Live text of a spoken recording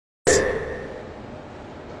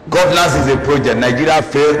Governance is a project. Nigeria has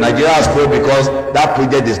failed because that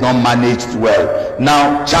project is not managed well.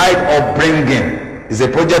 Now, child upbringing is a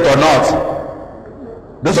project or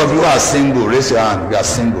not? Those of you who are single, raise your hand. You are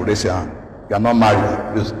single, raise your hand. You are not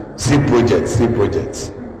married. See projects, see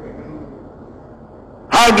projects.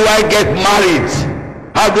 How do I get married?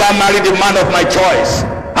 How do I marry the man of my choice?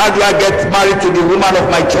 How do I get married to the woman of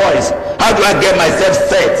my choice? How do I get myself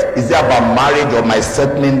set? Is it about marriage or my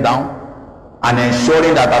settling down and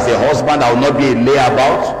ensuring that as a husband I will not be a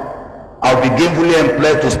layabout? I will be gainfully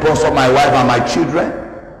employed to sponsor my wife and my children.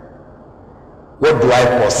 What do I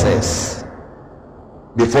possess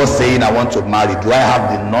before saying I want to marry? Do I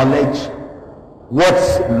have the knowledge? What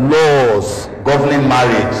laws governing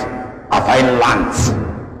marriage have I learnt?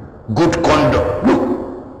 Good conduct.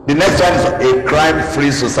 Look, the next one is a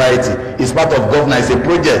crime-free society. It's part of governance. It's a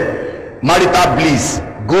project. Marital bliss,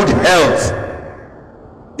 good health.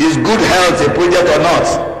 Is good health a project or not?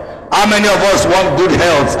 How many of us want good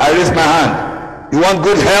health? I raise my hand. You want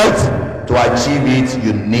good health? To achieve it,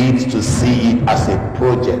 you need to see it as a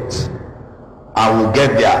project. I will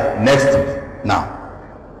get there next week. Now,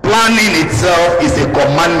 planning itself is a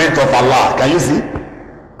commandment of Allah. Can you see?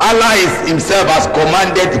 Allah is himself has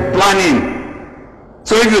commanded planning.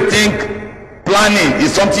 So if you think planning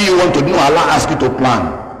is something you want to do, Allah asks you to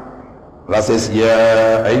plan. Allah says,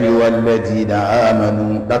 Ya ayyuhalladhina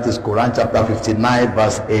amanu. That is Quran chapter 59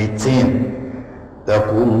 verse 18.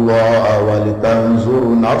 Taqullaha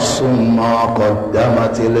walitanzur nafsum ma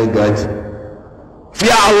qaddamat ligad.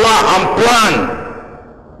 Fear Allah and plan.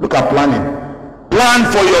 Look at planning. Plan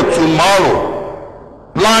for your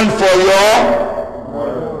tomorrow. Plan for your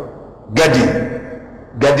garden.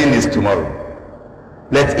 Garden is tomorrow.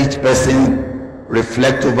 Let each person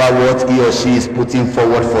reflect over what he or she is putting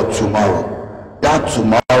forward for tomorrow. That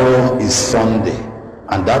tomorrow is Sunday,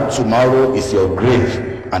 and that tomorrow is your grave,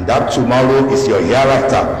 and that tomorrow is your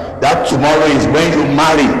hereafter. That tomorrow is when you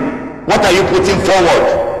marry. What are you putting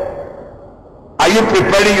forward? Are you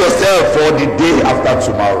preparing yourself for the day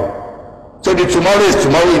after tomorrow? So the tomorrow is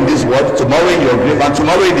tomorrow in this world, tomorrow in your grave, and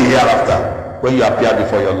tomorrow in the hereafter when you appear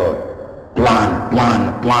before your Lord. Plan,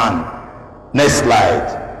 plan, plan. Next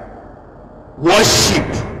slide. Worship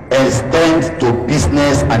extends to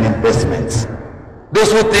business and investments.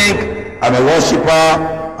 Those who think I'm a worshipper,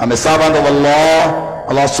 I'm a servant of Allah,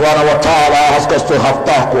 Allah subhanahu wa ta'ala asks us to have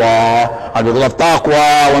taqwa, and because of taqwa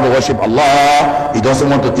I want to worship Allah. He doesn't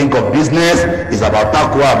want to think of business. It's about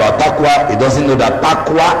taqwa, He doesn't know that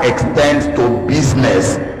taqwa extends to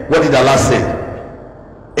business. What did Allah say?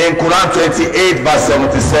 In Quran 28 verse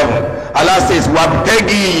 77, Allah says,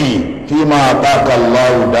 Wabtagi fima ataka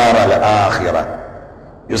Allahu dar al-akhirah.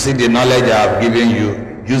 You see the knowledge I have given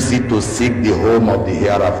you, use it to seek the home of the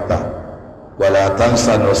hereafter. Wala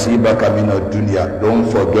tansa nasibaka min ad-dunya. Don't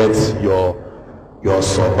forget your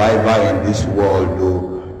survival in this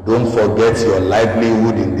world. Don't forget your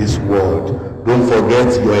livelihood in this world. Don't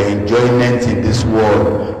forget your enjoyment in this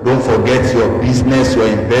world. Don't forget your business, your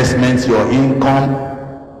investments, your income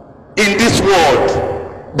in this world.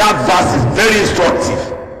 That verse is very instructive.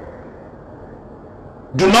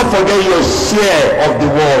 Do not forget your share of the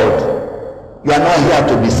world. You are not here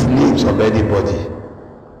to be slaves of anybody.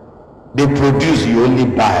 They produce, you only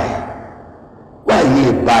buy. Why are you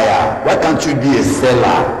a buyer? Why can't you be a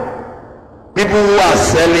seller? People who are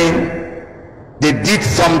selling, they did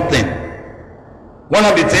something. One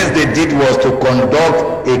of the things they did was to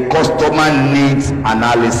conduct a customer needs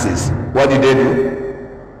analysis. What did they do?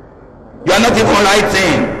 You are not even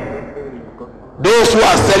writing. Those who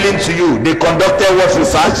are selling to you, they conducted what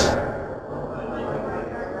research?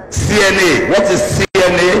 CNA. What is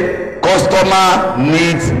CNA? Customer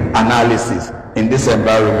needs analysis. In this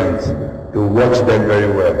environment, you watch them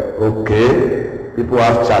very well. Okay, people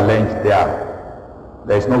have challenge there.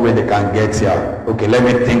 There is no way they can get here. Okay, let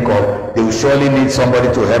me think of, they will surely need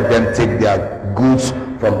somebody to help them take their goods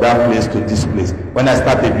from that place to this place. When I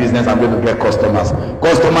start a business, I'm going to get customers.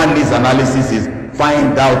 Customer needs analysis is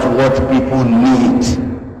find out what people need.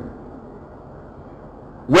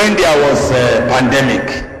 When there was a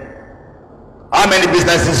pandemic, how many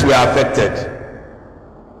businesses were affected?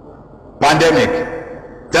 Pandemic.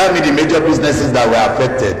 Tell me the major businesses that were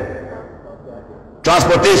affected.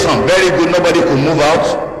 Transportation, very good, nobody could move out.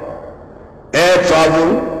 Air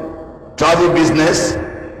travel, travel business.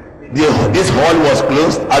 This hall was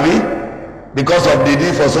closed, because of the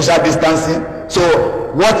need for social distancing. So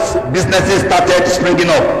what businesses started springing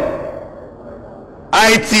up?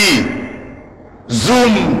 IT,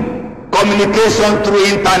 Zoom, communication through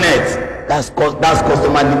internet. That's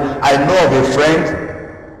customer need. I know of a friend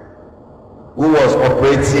who was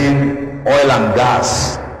operating oil and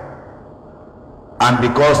gas And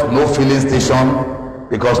because no filling station,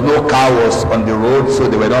 because no car was on the road, so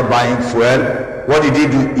they were not buying fuel, what did he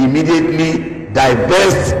do? Immediately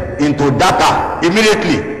divest into data.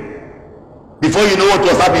 Immediately. Before you know what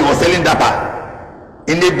was happening, he was selling data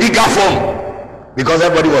in a bigger form, because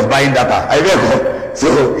everybody was buying data.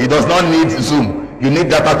 So he does not need Zoom. You need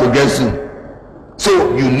data to get Zoom.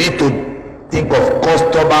 So you need to think of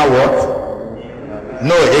customer what?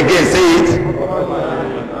 No, again, say it.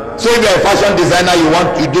 So if you're a fashion designer,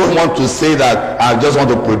 you don't want to say that I just want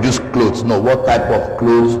to produce clothes. No, what type of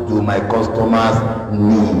clothes do my customers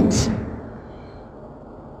need?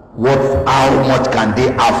 How much can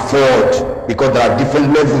they afford? Because there are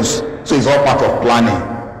different levels. So it's all part of planning.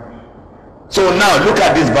 So now look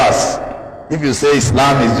at this verse. If you say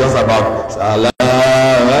Islam is just about Allah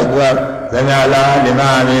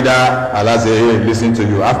says, hey, listen to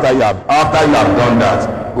you. After you have done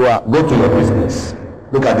that, go to your business.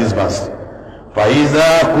 Look at this verse.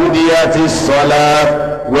 فَإِذَا قُضِيَتِ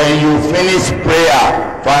الصَّلَاةُ, when you finish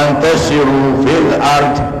prayer, فَانْتَشِرُوا فِي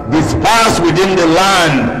الْأَرْضِ, disperse within the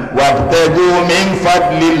land, وَابْتَغُوا مِنْ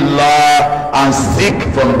فَضْلِ اللَّهِ, and seek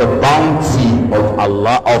from the bounty of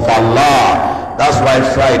Allah. That's why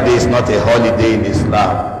Friday is not a holiday in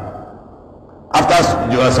Islam. After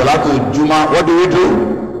Salatul Juma, what do?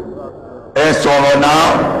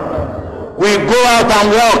 Now we go out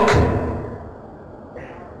and walk.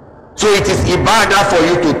 So it is ibadah for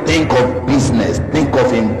you to think of business, think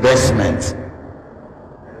of investment.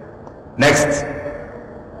 Next.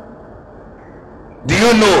 Do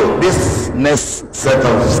you know this next set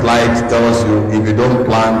of slides tells you if you don't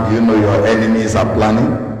plan, do you know your enemies are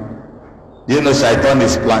planning? Do you know Shaitan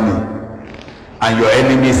is planning? And your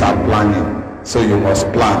enemies are planning. So you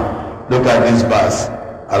must plan. Look at this verse.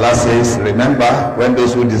 Allah says, remember when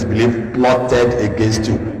those who disbelieve plotted against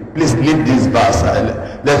you. Please leave this verse.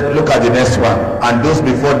 Let's look at the next one. And those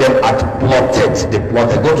before them had plotted. They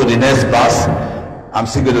plotted. Go to the next verse. I'm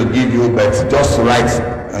still going to give you, but just write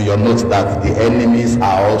on your notes that the enemies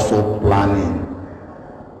are also planning.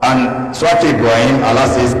 And Surah Ibrahim, Allah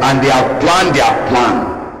says, and they have planned their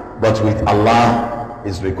plan, but with Allah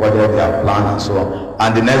is recorded their plan and so on.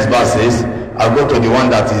 And the next verse says, I'll go to the one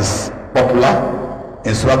that is popular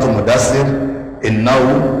in Surah Mudassir.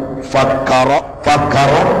 Innahu fakkara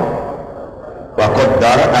wa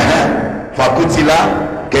qaddara fakutila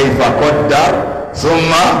kayfa qaddar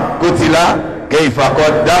summa kutila kayfa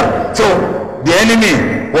qaddar. So the enemy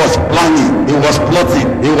was planning, he was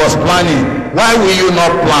plotting, he was planning. Why will you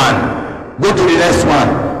not plan? Go to the next one.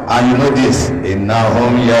 And you know this.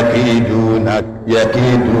 Innahum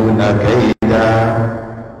yakiduna kaida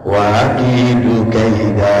wa akidu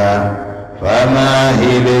kaida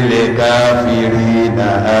famahil likafirina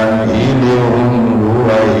amhiluhum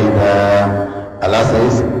ruwaida. Allah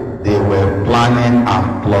says they were planning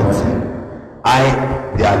and plotting. I,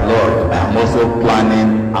 their Lord, I am also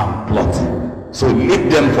planning and plotting. So leave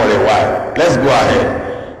them for a while. Let's go ahead.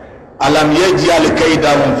 Alam yaj'al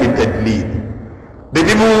kaydahum fi tadlid. The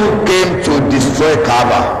people who came to destroy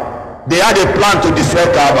Kaaba, they had a plan to destroy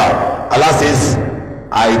Kaaba. Allah says,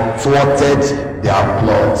 I thwarted their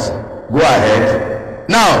plots. Go ahead.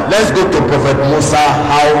 Now, let's go to Prophet Musa,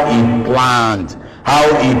 how he planned.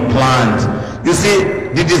 You see,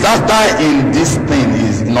 the disaster in this thing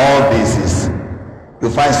is, in all this is, you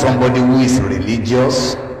find somebody who is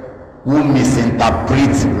religious, who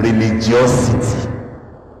misinterprets religiosity.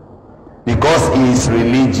 Because he is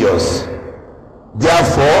religious,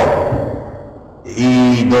 therefore,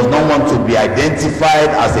 he does not want to be identified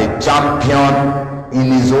as a champion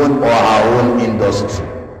in his own or her own industry.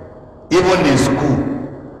 Even in school,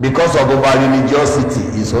 because of over-religiosity,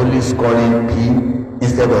 he's only scoring P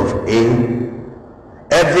instead of A.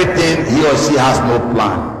 Everything he or she has no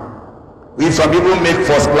plan. If some people make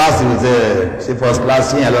first class, he will say first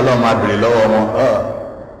class, he will not be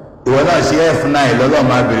F9,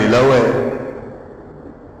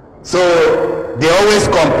 so they always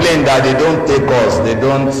complain that they don't take us, they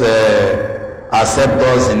don't accept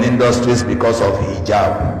us in industries because of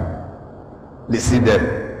hijab. Listen them.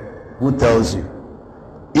 Who tells you?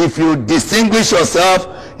 If you distinguish yourself,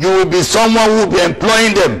 you will be someone who will be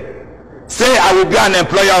employing them. Say, I will be an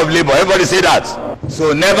employer of labor. Everybody say that.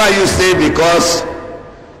 So never you say because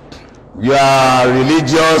you are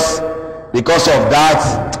religious, because of that,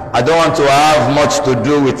 I don't want to have much to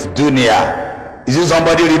do with dunya. Is it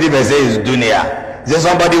somebody reading verse say is dunya? Is there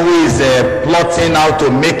somebody who is plotting how to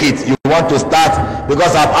make it? You want to start,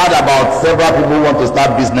 because I've heard about several people who want to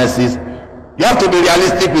start businesses. You have to be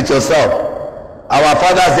realistic with yourself. Our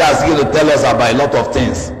fathers are asking you to tell us about a lot of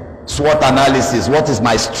things. SWOT analysis. What is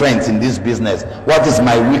my strength in this business? What is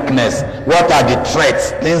my weakness? What are the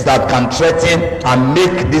threats? Things that can threaten and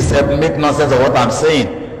make nonsense of what I'm saying.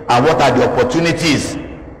 And what are the opportunities?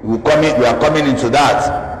 We are coming into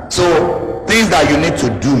that. So things that you need to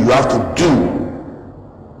do, you have to do.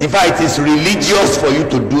 In fact, it is religious for you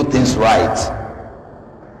to do things right.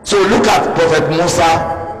 So look at Prophet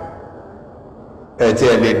Musa.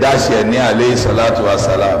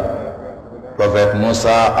 Prophet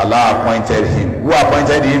Musa, Allah appointed him. Who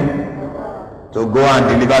appointed him? To go and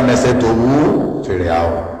deliver message to who?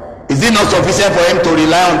 Pharaoh. Is it not sufficient for him to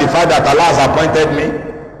rely on the fact that Allah has appointed me?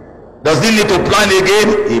 Does he need to plan again?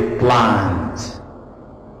 He planned.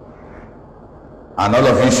 And all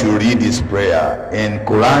of you should read this prayer in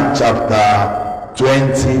Quran chapter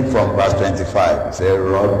 20 from verse 25. Say,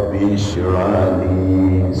 Rabbi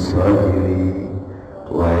Shirali Sadri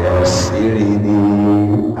wa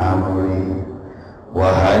Yassirni Amri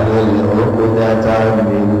wa halul uqdatan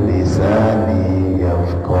min lisani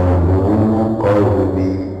yafqahu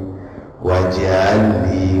qawli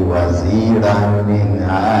waj'alni waziran min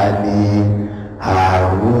ali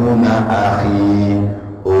Haruna akhi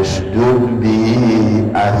ushdud bi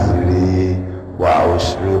azri wa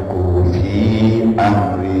ushriku fi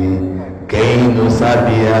amri kay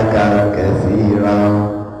nusabbihaka kathiran.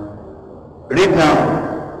 Read now.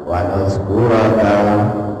 Wa nazkuraka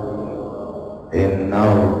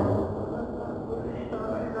innahu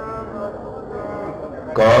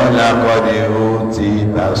qala qad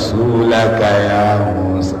utita sulaka ya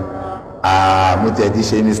Musa. Mo ti di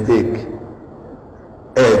ṣe mistake.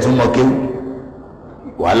 Tún mọ̀ kéwú.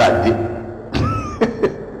 Wàhálà dé.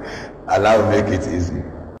 Allah will make it easy.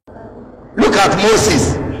 Look at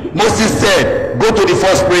Moses. Moses said, go to the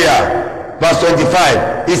first prayer. Verse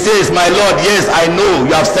 25. He says, my Lord, yes, I know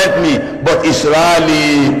you have sent me, but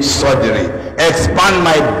Israeli Sadri, expand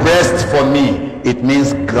my breast for me. It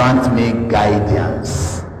means grant me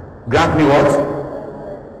guidance. Grant me what?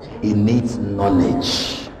 He needs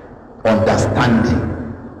knowledge, understanding.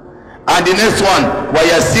 And the next one,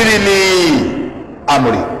 Wayasirili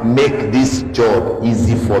Amri, make this job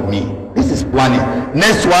easy for me. This is planning.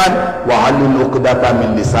 Next one, Wahalul Uqdata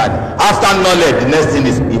min lisani. After knowledge, the next thing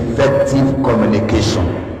is effective communication.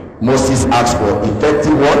 Moses asked for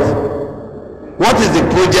effective what? What is the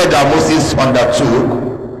project that Moses undertook?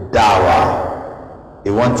 Dawah. He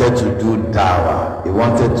wanted to do dawah. He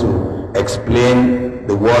wanted to explain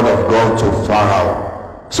the word of God to Pharaoh.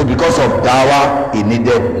 So because of dawah, he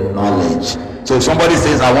needed knowledge. So if somebody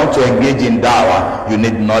says, I want to engage in dawah, you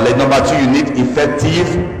need knowledge. Number two, you need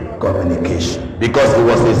effective communication, because he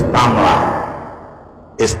was a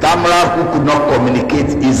stammerer who could not communicate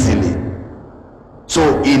easily.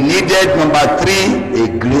 So he needed, number three, a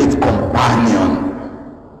great companion.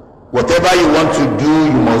 Whatever you want to do,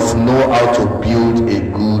 you must know how to build a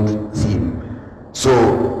good team. So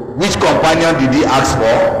which companion did he ask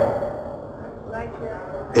for?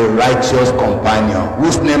 A righteous companion,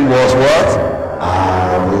 whose name was what?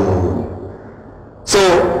 Aaron. So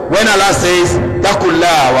when Allah says,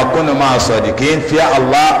 Takullah wa kunu ma'a sadiqin, fear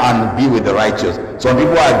Allah and be with the righteous. Some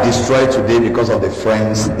people are destroyed today because of the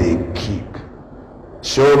friends they keep.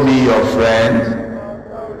 Show me your friend.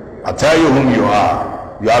 I'll tell you whom you are.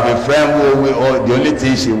 You have a friend who the only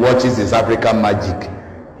thing she watches is African magic.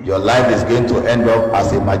 Your life is going to end up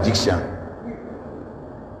as a magician.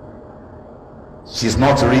 She's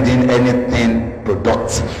not reading anything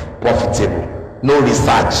productive, profitable, no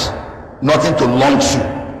research, nothing to launch you.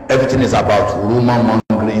 Everything is about rumor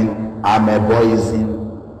mongering, ameboism.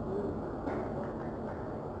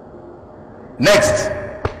 Next,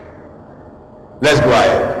 let's go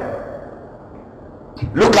ahead.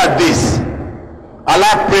 Look at this.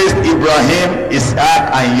 Allah praised Ibrahim, Isaac,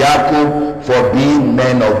 and Jacob for being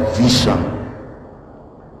men of vision.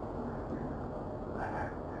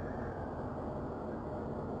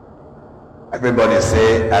 Everybody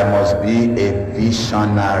say, I must be a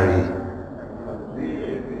visionary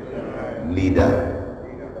leader.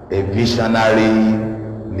 A visionary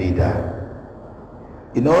leader.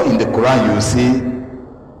 You know, in the Quran you see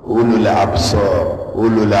Ulul Absar,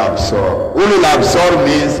 Ulul Absar. Ulul Absar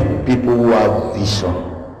means people who have vision,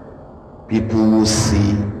 people who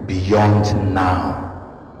see beyond now.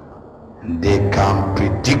 They can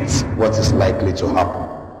predict what is likely to happen.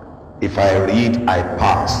 If I read, I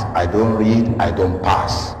pass. I don't read, I don't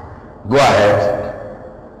pass. Go ahead.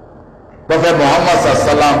 Prophet Muhammad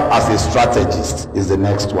Sallallahu as a strategist is the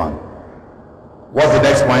next one. What's the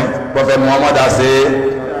next point? Prophet Muhammad as a...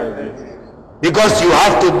 Because you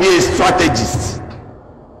have to be a strategist.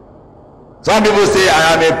 Some people say,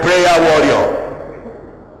 I am a prayer warrior.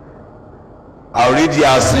 I'll read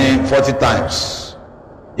Yasin 40 times.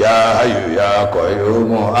 Ya Hayyu Ya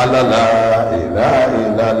Qayyum Allah ilaha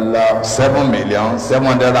illallah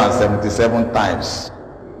 7,777 times.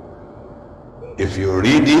 If you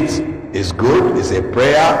read it, it's good, it's a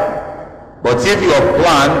prayer. But if your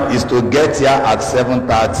plan is to get here at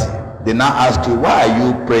 7:30, they now ask you, why are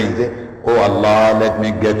you praying? Say, oh Allah, let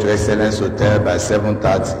me get to Excellence Hotel by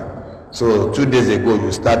 7:30. So 2 days ago,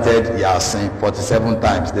 you started Yasin 47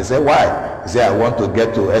 times. They say, why? You say, I want to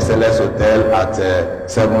get to Excellence Hotel at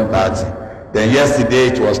 7:30. Then yesterday,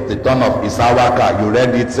 it was the turn of Isawaka. You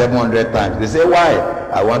read it 700 times. They say, why?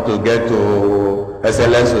 I want to get to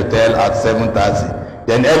Excellence Hotel at 7:30.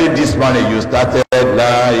 Then early this morning, you started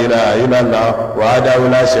La ilaha illallah wahdahu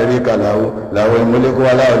la sharika lahu lahul mulku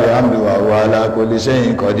wa lahul hamdu wa huwa ala kulli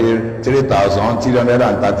shay'in qadir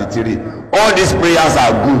 3,333. All these prayers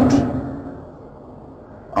are good.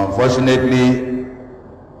 Unfortunately,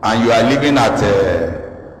 and you are living at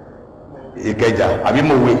Ikeja,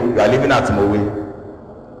 Abimowe, you are living at Mowe.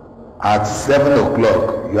 At 7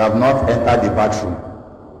 o'clock, you have not entered the bathroom.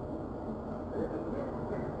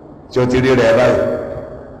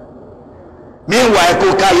 Meanwhile,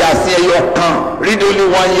 read only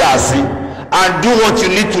one Yasin and do what you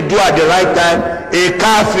need to do at the right time. A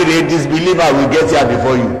kafir, a disbeliever will get here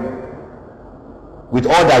before you with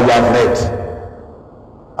all that you have read.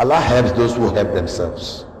 Allah helps those who help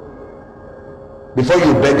themselves. Before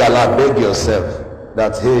you beg Allah, beg yourself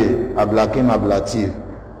that, hey, Abdulhakeem Abdullateef,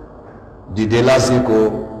 did last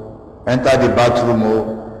enter the bathroom,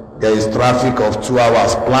 there is traffic of 2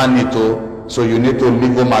 hours, plan it, so you need to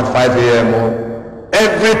leave home at 5 a.m.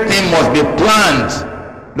 Everything must be planned.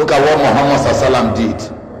 Look at what Muhammad Sallallahu did.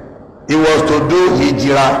 He was to do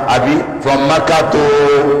hijrah, from Mecca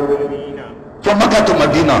to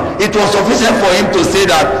Medina. It was sufficient for him to say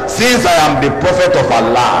that, since I am the prophet of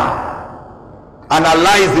Allah, and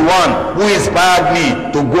Allah is the one who inspired me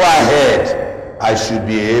to go ahead, I should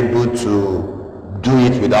be able to do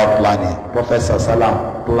it without planning. Prophet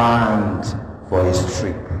Sallallahu planned for his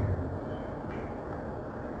trip.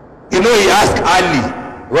 You know, he asked Ali,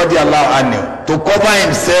 radiallahu anhu, to cover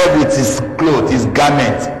himself with his clothes, his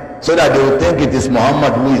garment, so that they would think it is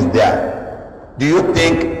Muhammad who is there. Do you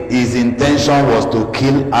think his intention was to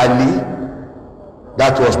kill Ali?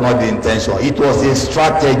 That was not the intention. It was a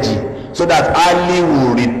strategy so that Ali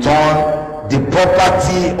will return the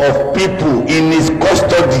property of people in his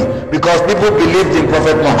custody, because people believed in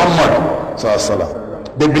Prophet Muhammad.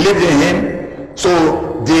 They believed in him, so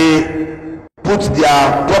they put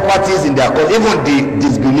their properties in their custody, even the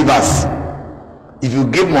disbelievers. If you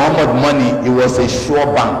give Muhammad money, it was a sure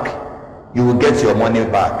bank. You will get your money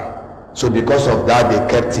back. So because of that, they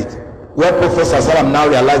kept it. When Prophet Sallallahu now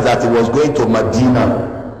realized that he was going to Medina,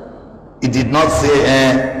 he did not say,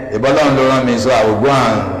 Ebola and me, so I will go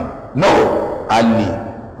and... No. Ali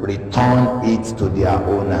returned it to their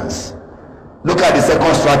owners. Look at the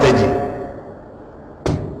second strategy.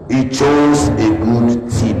 He chose a good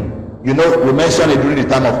team. You know, we mentioned it during the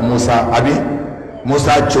time of Musa.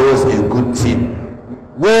 Musa chose a good team.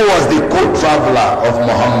 Who was the co-traveler of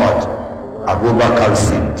Muhammad? Abu Bakr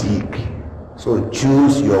Siddiq. So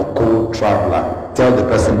choose your co-traveler. Tell the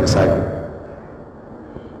person beside you.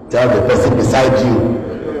 Tell the person beside you.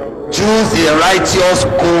 Choose a righteous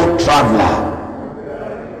co-traveler.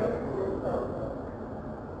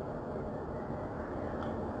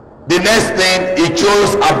 The next thing, he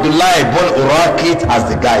chose Abdullah ibn Urakit as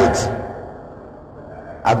the guide.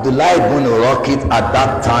 Abdullah ibn Urakit at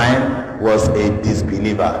that time was a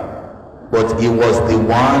disbeliever, but he was the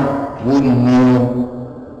one who knew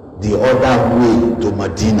the other way to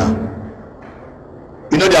Medina.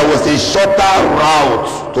 You know, there was a shorter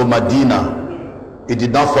route to Medina. He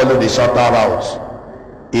did not follow the shorter route.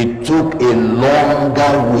 He took a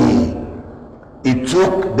longer way. He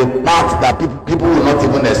took the path that people will not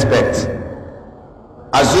even expect.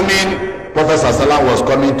 Assuming Prophet Sallallahu was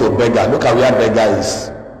coming to Beggar, look at where Beggar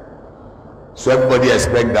is. So everybody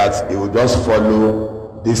expect that he will just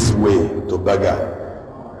follow this way to Beggar.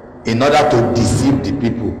 In order to deceive the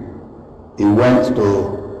people, he went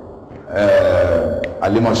to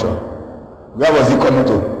Alimosho. Where was he coming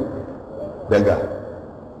to? Beggar.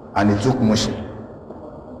 And he took Mushi.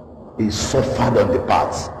 He suffered on the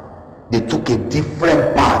path. They took a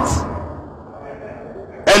different path.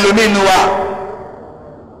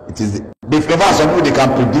 It is the some people, they can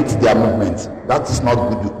predict their movement. That is not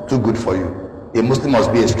good, too good for you. A Muslim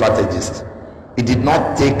must be a strategist. He did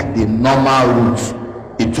not take the normal route.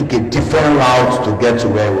 He took a different route to get to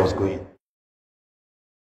where he was going.